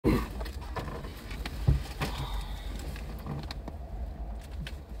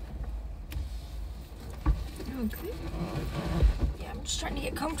I'm just trying to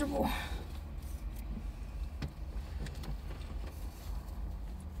get comfortable.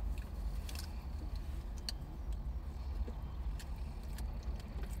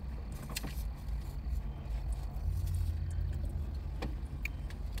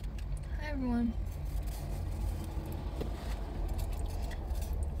 Hi everyone.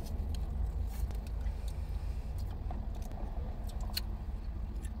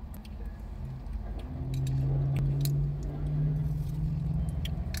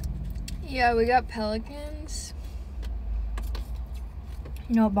 Yeah, we got pelicans.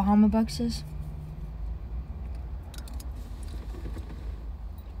 You know what Bahama Bucks is?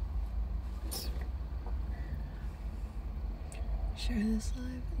 Share this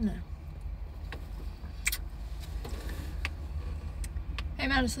live? No. Hey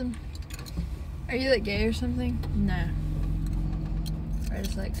Madison. Are you like gay or something? No. I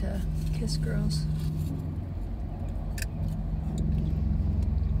just like to kiss girls.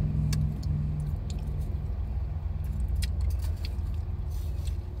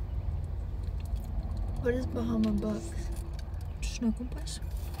 What is Bahama Bucks? Snorkel place.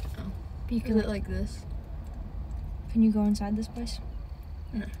 Oh. Is it like this? Can you go inside this place?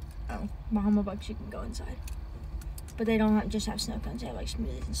 No. Oh. Bahama Bucks, you can go inside. But they don't just have snow cones, they have like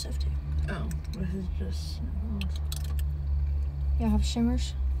smoothies and stuff too. Oh. This is just... Y'all have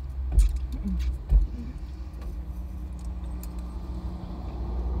shimmers? Mm-mm.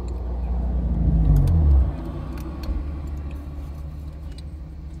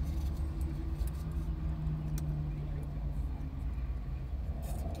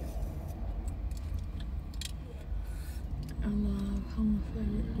 I love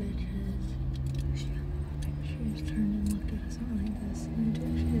homophobic bitches. She's turned and looked at us all like this. And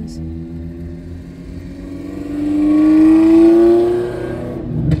she is.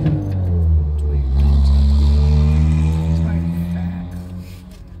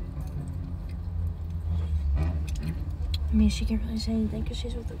 I mean, she can't really say anything because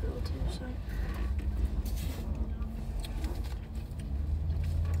she's with a girl too, so.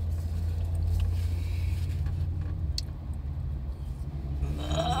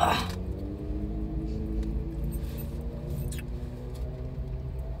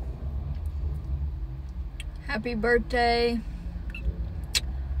 Happy birthday,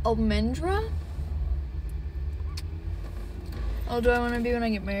 Almendra? How old do I want to be when I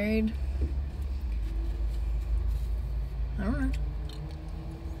get married? I don't know.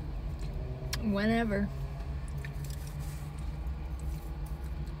 Whenever.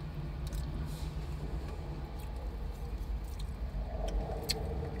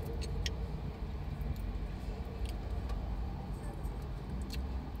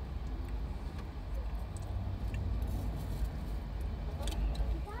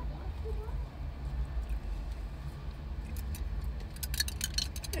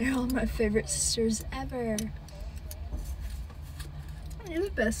 You're all my favorite sisters ever. You're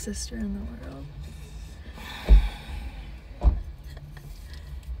the best sister in the world.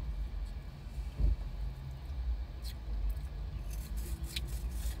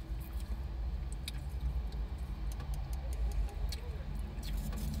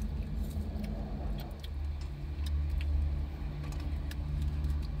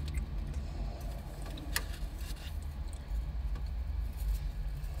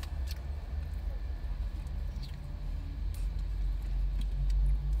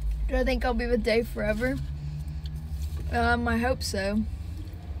 Do I think I'll be with Dave forever? I hope so.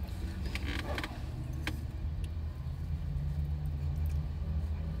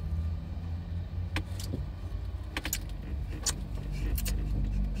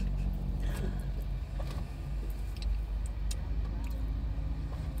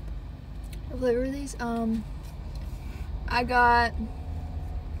 What flavor are these? I got,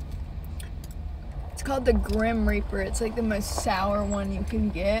 it's called the Grim Reaper. It's like the most sour one you can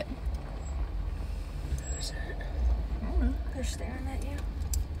get. They're staring at you.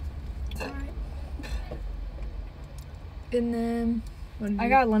 Alright. And then I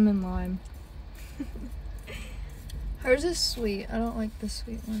got lemon lime. hers is sweet. I don't like the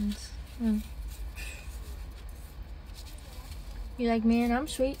sweet ones. Mm. You like me and I'm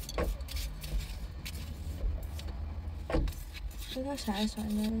sweet. Look how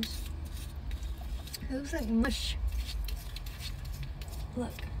satisfying that is. It looks like mush. Look.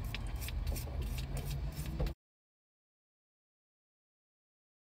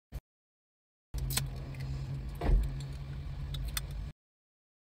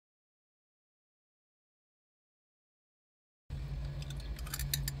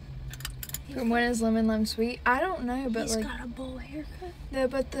 From when is lemon lime sweet? I don't know, but He's like got a bowl haircut. no,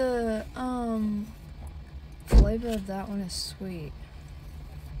 but the flavor of that one is sweet.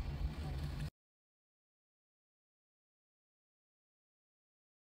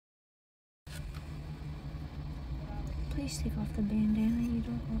 Please take off the bandana. You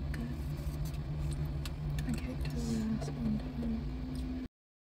don't look good. I kicked his ass one time.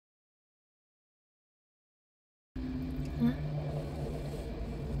 What?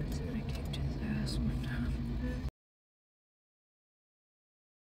 I said I kicked his ass one time.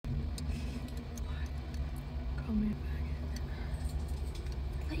 What? Call me back.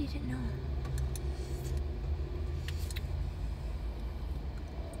 I thought you didn't know.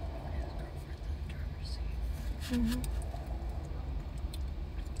 Mm-hmm.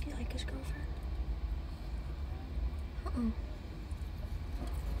 You like his girlfriend?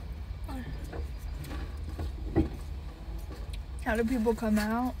 How do people come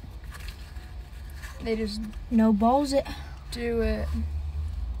out? They just No balls it. do it.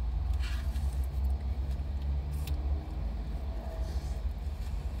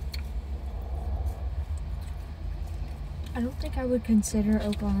 I don't think I would consider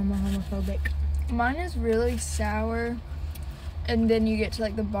Oklahoma homophobic. Mine is really sour, and then you get to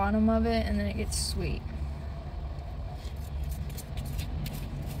like the bottom of it, and then it gets sweet.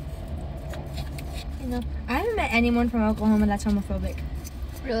 You know, I haven't met anyone from Oklahoma that's homophobic.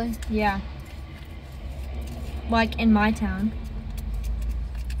 Really? Yeah. Like in my town.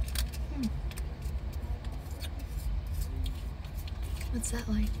 What's that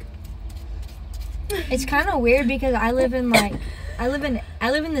like? It's kind of weird because I live in the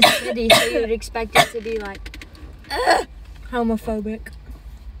city, so you would expect it to be like homophobic.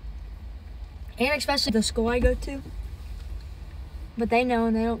 And especially the school I go to. But they know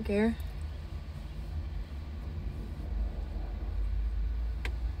and they don't care.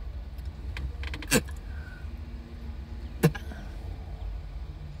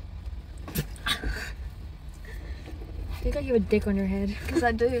 You look like you have a dick on your head. Because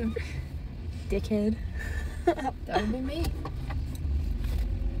I do. Dickhead. That would be me.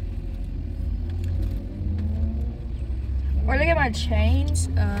 Where did I get my chains?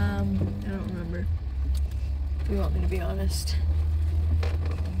 I don't remember. If you want me to be honest.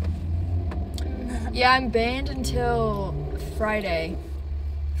 Yeah, I'm banned until Friday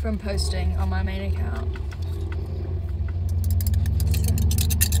from posting on my main account.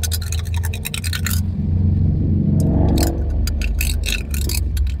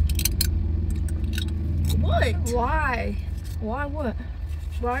 What? Why? Why what?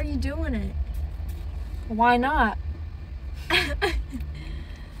 Why are you doing it? Why not?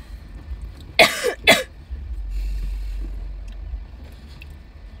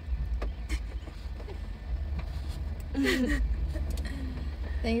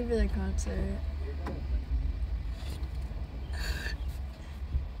 Thank you for the concert.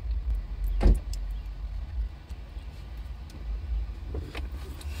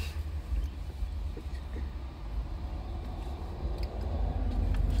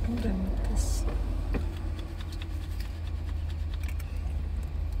 I'm done with this.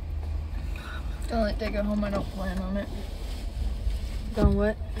 Don't let that go home. I don't plan on it. Done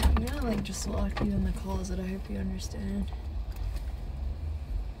what? I'm gonna like just lock you in the closet. I hope you understand.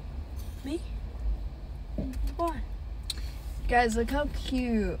 Me? Why? Guys, look how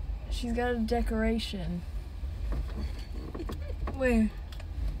cute. She's got a decoration. Where?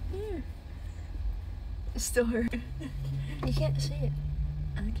 Here. It's still her. You can't see it.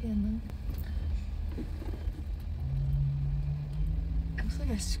 I can look. It looks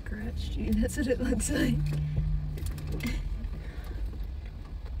like I scratched you. That's what it looks like.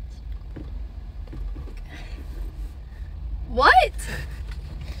 What?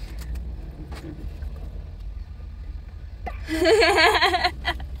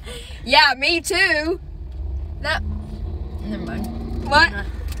 Yeah, me too. That. Never mind. What?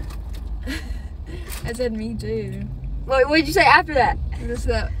 I said me too. What did you say after that? Just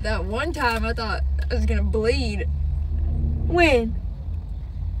that one time I thought I was gonna bleed. When?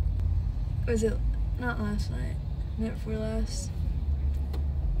 Was it not last night? Night before last?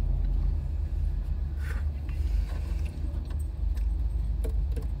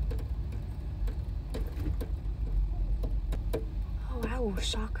 Oh, I will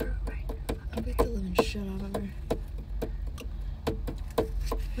shock her right now. I'll get the living shit out of her.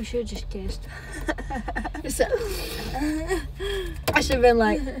 We should have just kissed. So, I should have been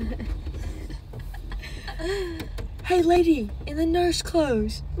like, hey lady, in the nurse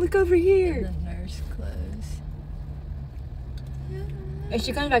clothes, look over here. the nurse clothes. If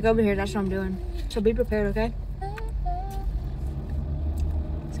she comes back over here, that's what I'm doing. So be prepared, okay?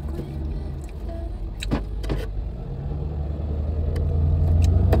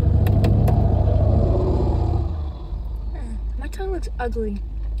 My tongue looks ugly.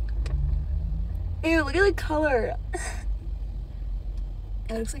 Ew, look at the color.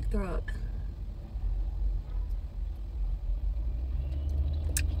 It looks like throw up.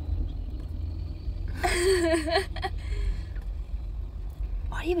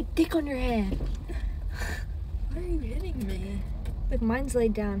 Why do you have a dick on your head? Why are you hitting me? Look, mine's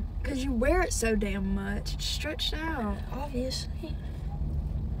laid down. Because you wear it so damn much. It's stretched out. Obviously.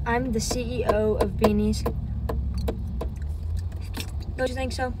 I'm the CEO of beanies. Don't you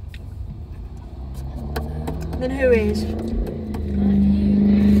think so? Then who is?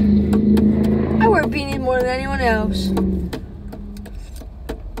 I wear beanies more than anyone else.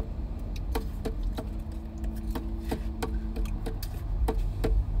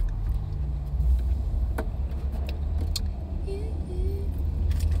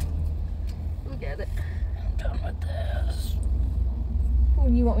 Look at it. I'm done with this. Oh,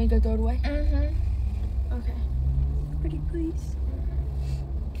 you want me to go throw it away? Mm-hmm. Okay. Pretty please.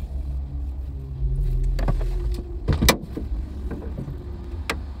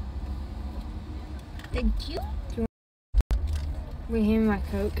 Thank you. Wait, hand me my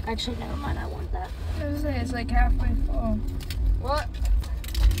Coke. Actually, never mind. I want that. I was gonna say, it's like halfway full. What?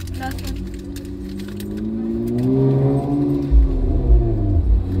 Nothing.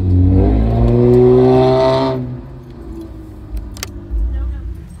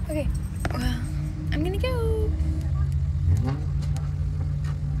 Okay.